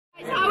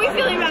you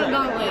feeling about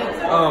Gauntlet?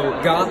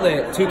 Oh,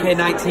 Gauntlet,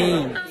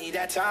 2K19.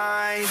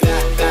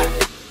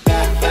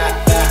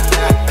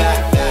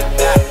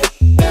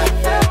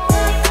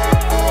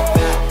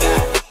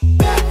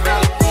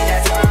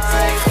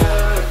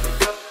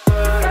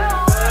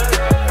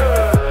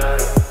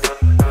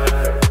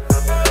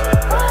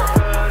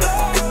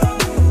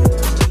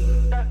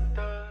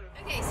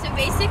 Okay, so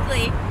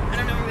basically, I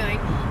don't know where we're going.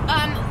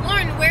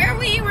 Lauren, where are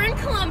we? We're in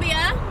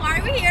Columbia. Why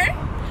are we here?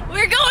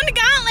 We're going to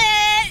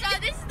Gauntlet! So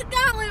this is the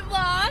Gauntlet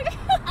vlog.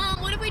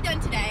 What have we done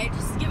today?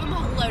 Just give them a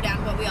whole lowdown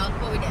of what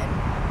we did.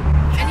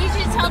 I need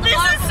you to tell them This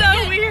is so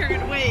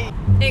weird. Wait.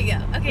 There you go.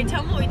 Okay,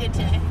 tell them what we did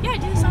today. Yeah, I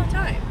do this all the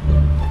time.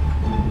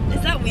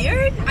 Is that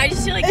weird? I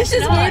just feel like This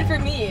is weird for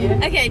me.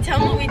 Okay, tell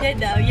them what we did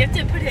though. You have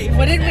to put it.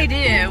 What did we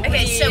do?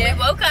 Okay, so we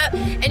woke up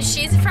and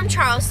she's from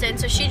Charleston,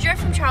 so she drove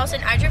from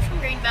Charleston. I drove from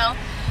Greenville.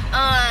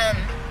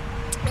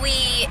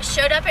 We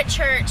showed up at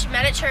church,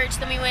 met at church,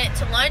 then we went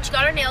to lunch,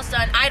 got our nails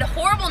done. I had a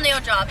horrible nail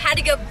job, had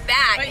to go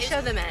back. Wait,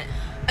 show them it.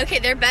 Okay,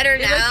 they're better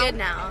now. They look good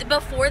now.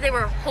 Before they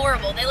were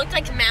horrible. They looked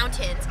like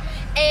mountains.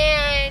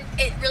 And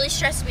it really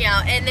stressed me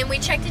out. And then we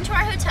checked into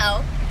our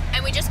hotel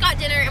and we just got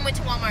dinner and went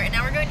to Walmart and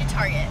now we're going to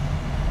Target.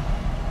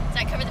 Does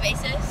that cover the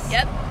bases?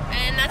 Yep.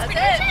 And that's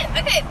pretty much it.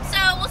 Okay, so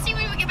we'll see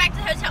when we get back to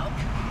the hotel.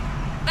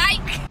 Bye.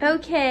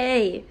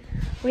 Okay,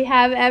 we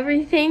have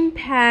everything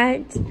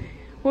packed.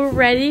 We're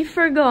ready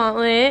for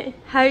Gauntlet.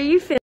 How are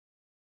you feeling?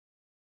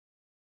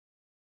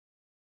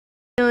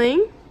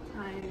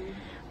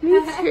 Me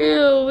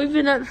too. We've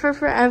been up for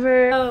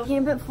forever. Oh,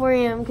 camp at 4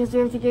 a.m. because we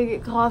have to go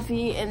get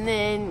coffee and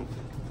then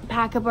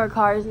pack up our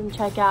cars and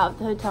check out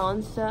the hotel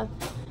and stuff.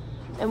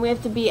 And we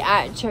have to be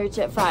at church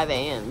at 5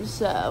 a.m.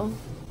 So,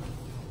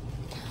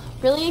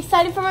 really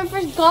excited for my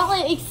first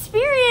Gauntlet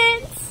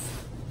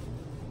experience.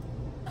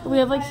 We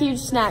have like huge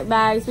snack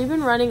bags. We've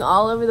been running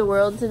all over the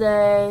world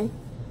today.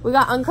 We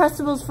got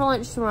Uncrustables for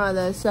lunch tomorrow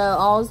though, so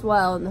all's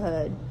well in the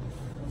hood.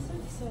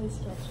 This looks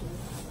so sketchy.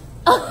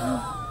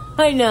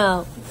 I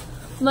know.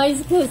 My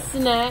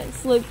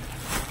snacks look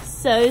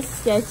so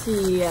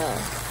sketchy.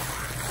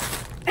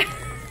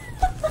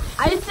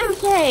 It's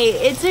okay.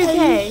 It's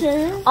okay.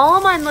 Sure? All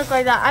of mine look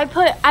like that.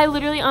 I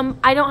literally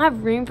I don't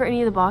have room for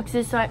any of the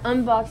boxes, so I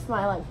unboxed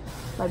my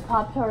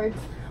Pop-Tarts,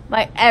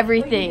 my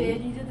everything.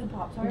 Wait, you did the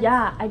Pop-Tarts?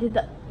 Yeah, I did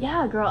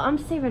yeah, girl, I'm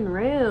saving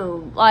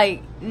room.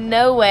 Like,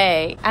 no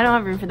way. I don't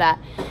have room for that.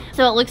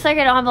 So it looks like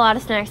I don't have a lot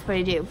of snacks, but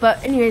I do.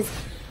 But anyways,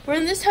 we're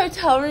in this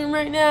hotel room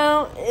right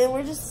now, and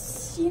we're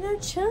just, you know,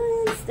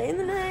 chilling, staying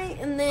the night,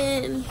 and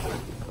then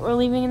we're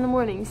leaving in the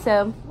morning,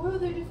 so. Whoa,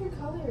 they're different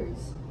colors.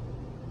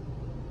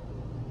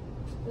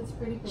 That's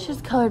pretty cool. It's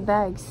just colored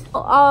bags.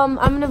 I'm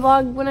gonna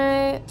vlog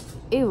when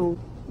ew.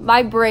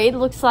 My braid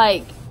looks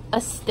like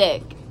a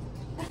stick.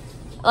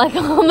 Like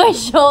on my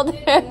shoulder.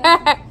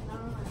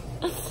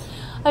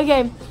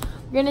 Okay,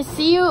 we're gonna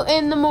see you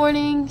in the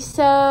morning,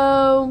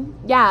 so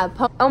yeah.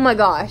 Oh my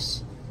gosh.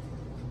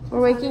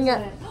 We're waking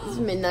up. It's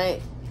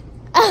midnight.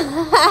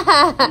 No.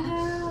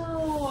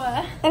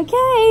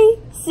 Okay,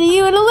 see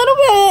you in a little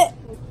bit.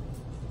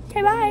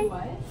 Okay, bye.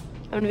 What?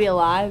 I'm gonna be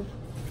alive.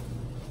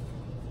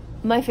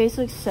 My face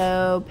looks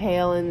so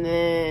pale in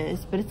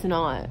this, but it's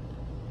not.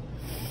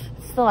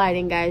 It's the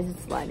lighting, guys,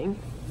 it's the lighting.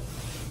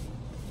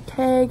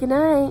 Okay, good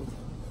night.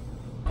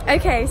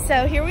 Okay,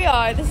 so here we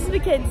are. This is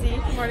Mackenzie.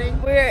 Good morning.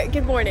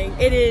 Good morning.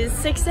 It is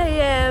 6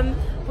 a.m.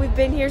 We've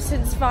been here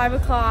since 5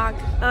 o'clock.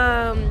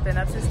 Been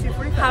up since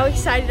 2:45. How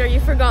excited are you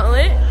for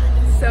Gauntlet?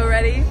 So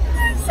ready.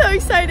 So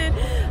excited.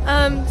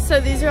 So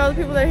these are all the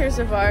people that are here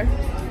so far.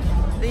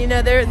 You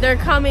know, they're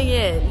coming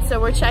in. So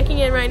we're checking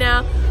in right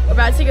now. We're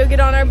about to go get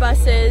on our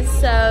buses,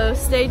 so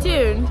stay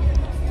tuned.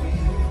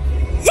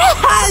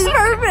 Yes,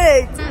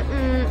 perfect.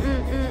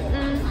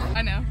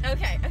 I know.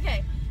 Okay.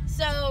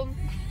 So,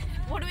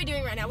 what are we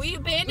doing right now? We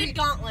abandoned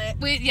Gauntlet.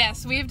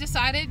 Yes, we have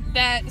decided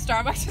that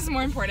Starbucks is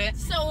more important.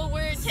 So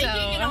we're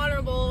taking an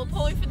honorable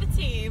polling for the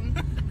team.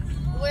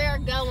 We're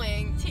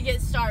going to get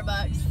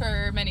Starbucks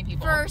For many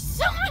people. for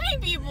so many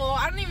people.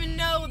 I don't even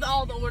know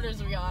all the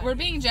orders we got. We're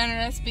being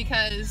generous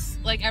because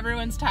like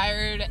everyone's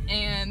tired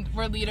and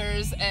we're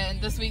leaders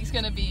and this week's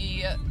gonna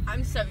be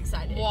I'm so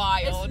excited.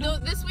 wild.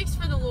 This week's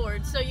for the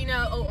Lord, so you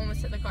know. Oh,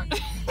 almost hit the car.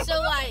 So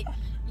like,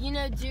 you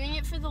know, doing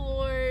it for the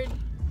Lord,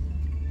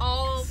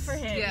 all for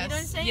Him. Yes, You know what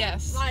I'm saying?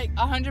 yes. Like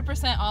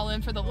 100% all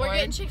in for the Lord. we're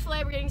getting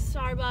Chick-fil-A, we're getting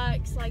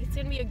Starbucks. Like it's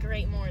gonna be a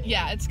great morning.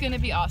 Yeah, it's gonna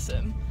be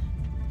awesome.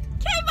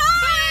 Okay, bye.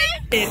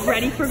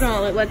 Ready for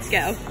Gauntlet? Let's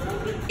go.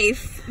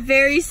 Safe,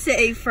 very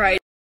safe, right?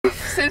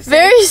 So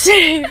Very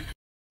safe.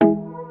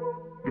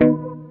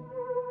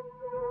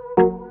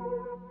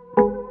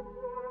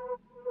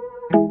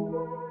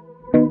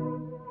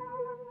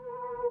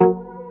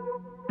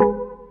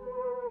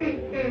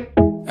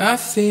 I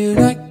feel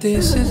like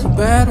this is a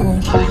bad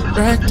one.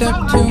 Racked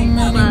up too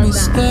many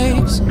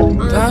mistakes.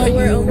 Thought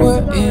you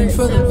were in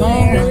for the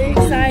long run.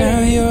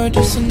 Now you're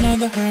just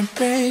another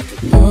heartbreak.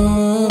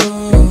 Oh,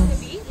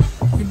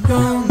 you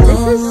don't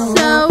know. This is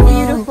so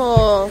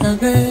beautiful. Now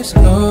let's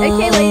go.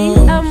 Okay,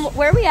 ladies.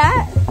 Where are we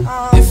at?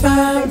 If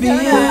I be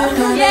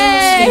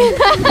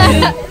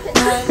Yay!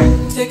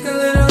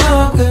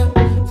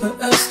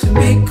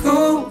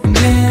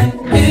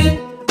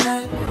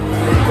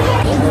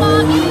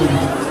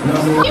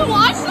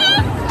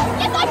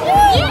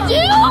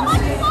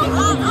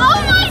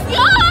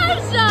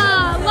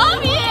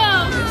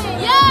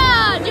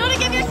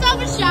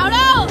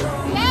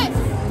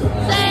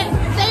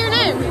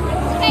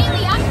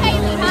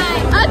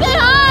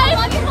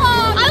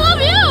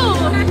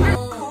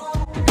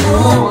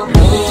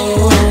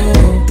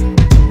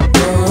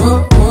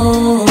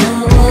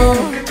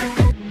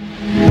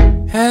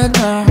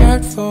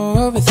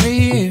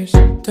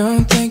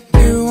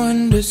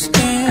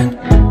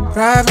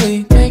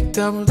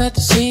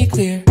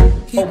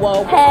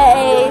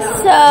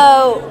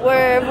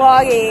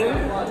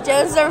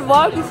 I've never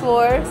vlogged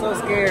before. I'm so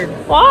scared.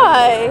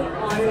 Why?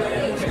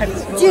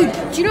 Dude,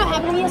 do you know what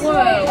happened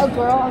yesterday? A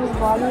girl, I was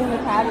vlogging in the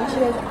cab and she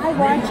goes, I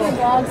watch your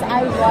vlogs,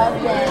 I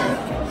love them.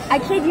 I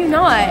kid you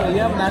not. So you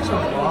have natural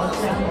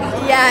vlogs?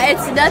 Yeah,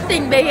 it's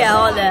nothing big at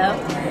all though.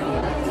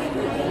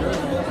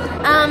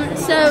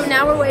 So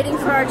now we're waiting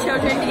for our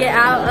children to get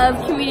out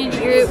of community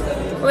group.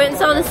 We went and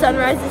saw the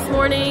sunrise this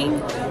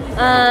morning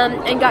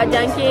and got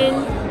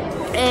Dunkin'.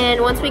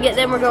 And once we get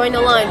them, we're going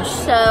to lunch.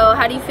 So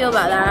how do you feel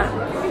about that?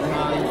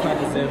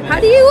 How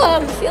do you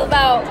feel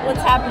about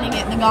what's happening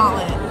at the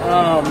Gauntlet?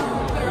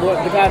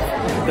 What, the gods.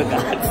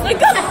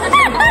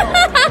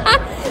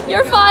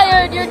 You're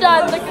fired. You're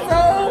done.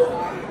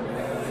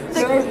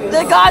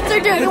 The gods are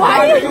doing what?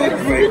 I'm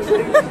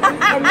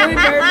really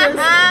nervous.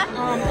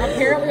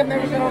 Apparently I've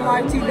never been on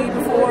live TV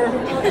before.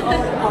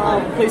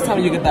 Please tell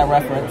me you get that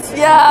reference.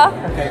 Yeah.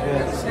 Okay,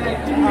 good.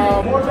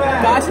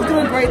 Gosh, she's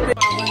doing great things.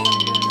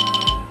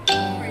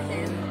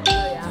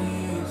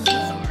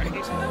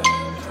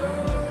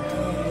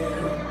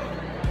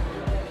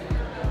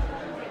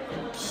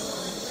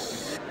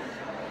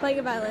 Playing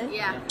a violin?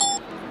 Yeah.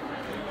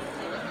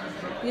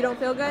 You don't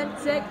feel good?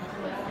 Sick?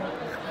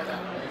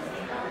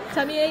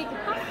 Tummy ache?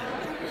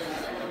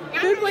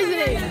 Food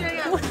poisoning? I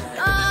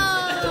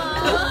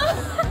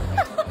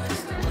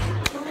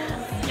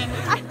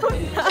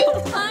don't know.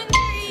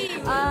 Hungry.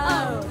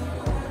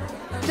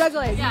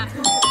 Juggling? Yeah.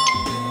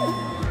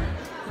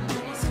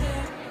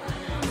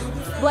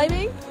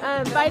 Blaming?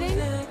 Fighting?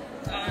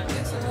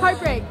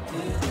 Heartbreak?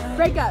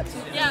 Breakup?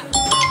 Yeah.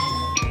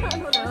 I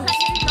don't know.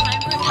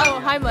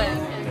 Oh,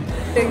 Heimlich.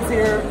 Things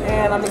here,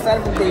 and I'm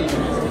excited for the beach.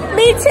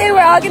 Me too.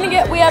 We're all gonna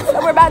get. We're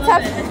about to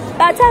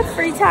have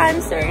free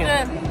time, so we're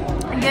gonna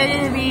go to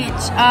the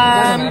beach.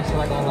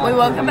 We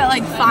woke up at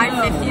like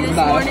 5:50 this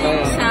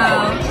morning, so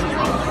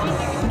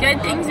good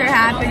things are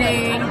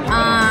happening.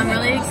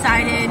 Really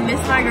excited.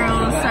 Miss my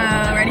girls, so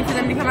ready for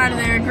them to come out of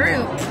their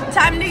group.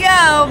 Time to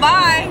go.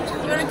 Bye.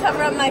 You wanna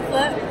cover up my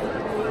clip?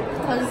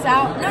 Close this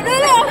out. No.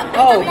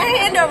 Oh. Put your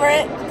hand over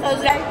it.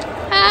 Close it out.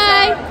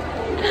 Hi.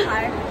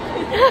 Hi.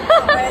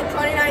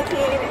 2019,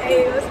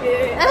 hey, let's get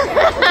it.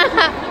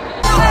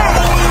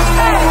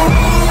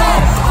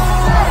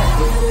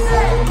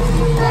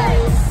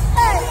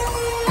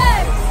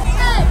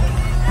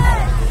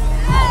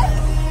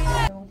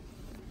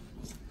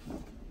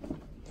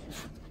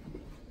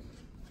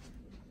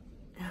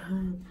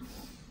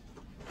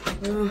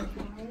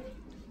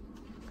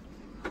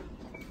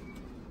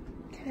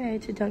 Okay,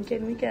 to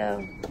Dunkin' we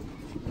go.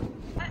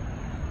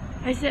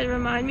 I said,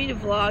 remind me to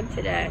vlog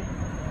today.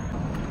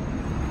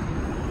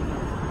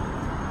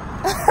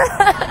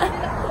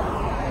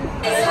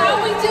 How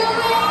we doing?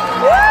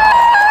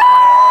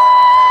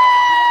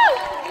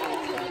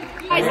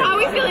 Guys, how are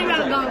we feeling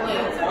about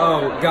Gauntlet?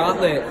 Oh,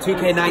 Gauntlet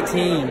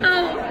 2K19. Oh,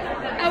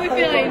 how are we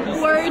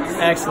feeling? Words?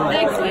 Excellent.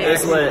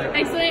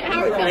 Excellent.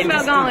 How are we feeling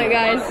about Gauntlet,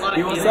 guys?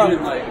 What's up?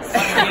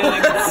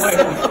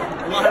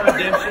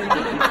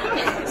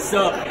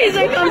 He's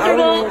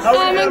uncomfortable.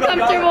 I'm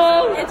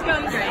uncomfortable. It's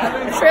going great.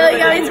 It's really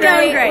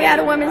going great. We had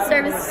a women's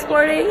service this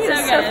morning. It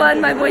was so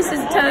fun. My voice is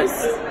a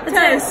toast. A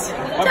toast.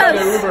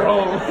 Toast.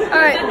 All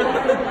right.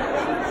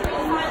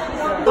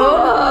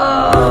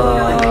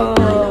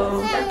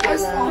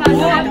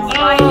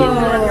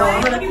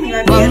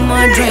 One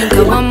more drink,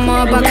 one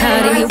more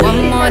Bacardi,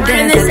 one more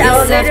dance at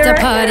this after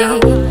party.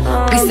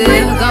 We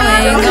still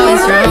going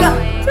strong.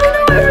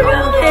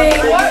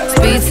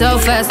 Speed so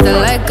fast,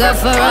 like a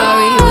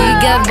Ferrari. We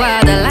get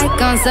wilder,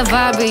 like on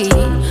safari.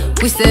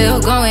 We still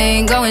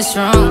going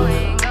strong.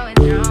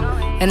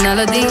 And all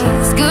of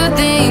these good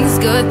things,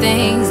 good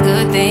things,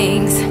 good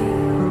things.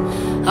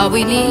 All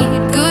we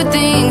need, good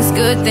things,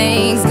 good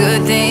things,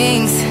 good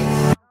things.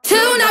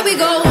 Tonight we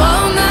go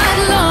all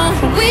night long.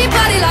 We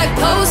party like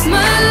Post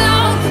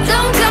Malone.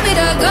 Don't tell me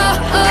to go.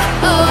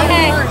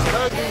 Hey,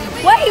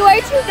 wait,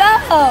 where'd you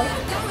go?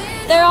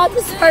 They're all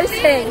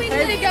dispersing.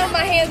 Where to go?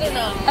 My hands are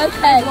numb.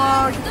 Okay.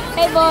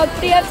 Hey, vlog,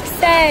 what do you have to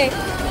say?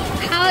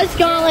 How's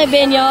Gauntlet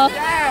been, y'all?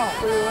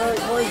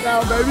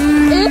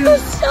 Ew,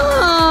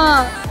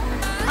 stop.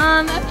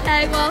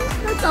 Okay, well,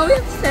 that's all we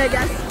have to say, I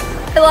guess.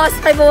 I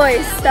lost my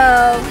voice,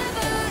 so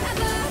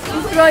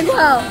it's going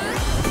well.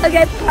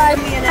 Okay, bye.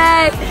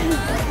 Hey.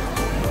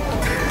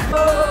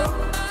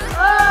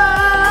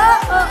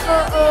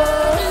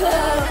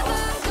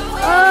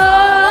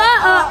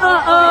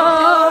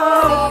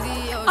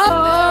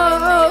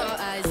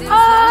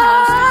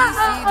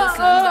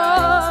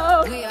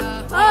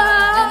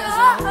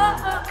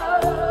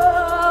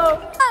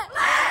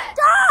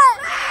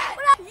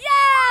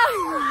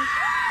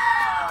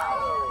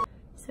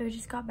 So we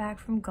just got back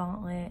from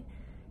Gauntlet,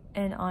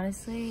 and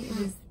honestly, it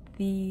was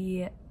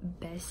the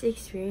best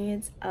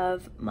experience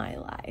of my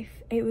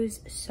life. It was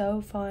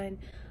so fun.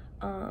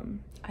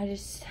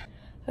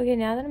 Okay,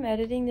 now that I'm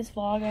editing this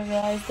vlog, I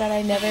realized that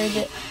I never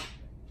did.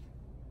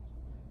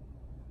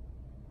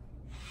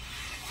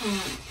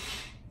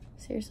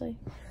 Seriously?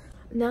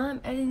 Now I'm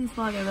editing this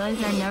vlog, I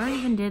realized I never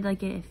even did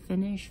like a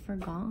finish for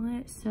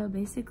Gauntlet. So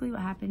basically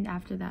what happened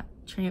after that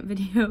tramp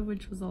video,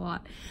 which was a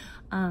lot,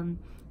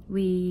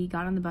 We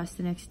got on the bus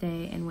the next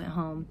day and went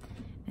home,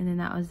 and then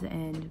that was the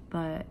end.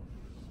 But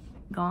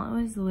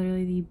Gauntlet was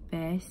literally the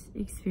best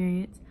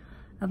experience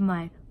of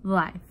my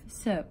life.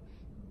 So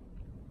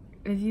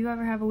if you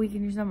ever have a week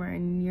in your summer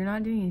and you're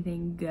not doing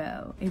anything,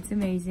 go. It's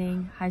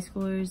amazing. High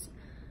schoolers,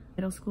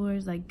 middle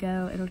schoolers, like,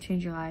 go. It'll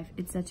change your life.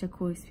 It's such a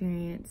cool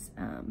experience.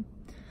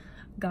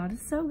 God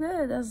is so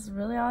good. That's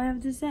really all I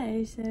have to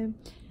say. So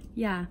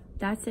yeah,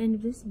 that's the end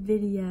of this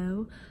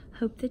video.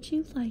 Hope that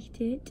you liked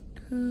it.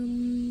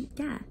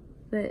 Yeah,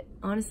 but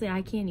honestly,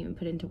 I can't even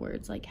put into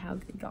words like how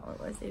good Gauntlet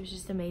was. It was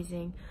just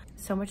amazing.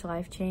 So much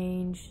life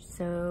change,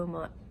 so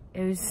much.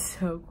 It was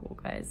so cool,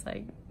 guys.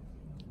 Like,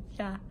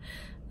 yeah.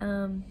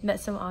 Met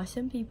some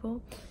awesome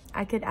people.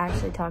 I could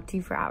actually talk to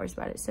you for hours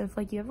about it. So if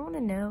like you ever want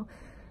to know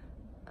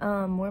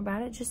more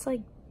about it, just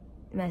like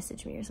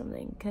message me or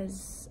something,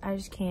 because I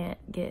just can't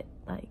get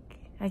like,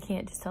 I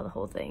can't just tell the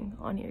whole thing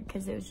on here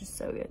because it was just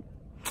so good.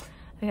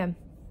 Okay,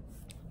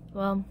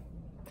 well,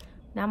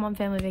 now I'm on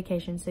family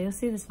vacation, so you'll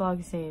see this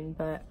vlog soon,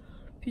 but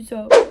peace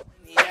out.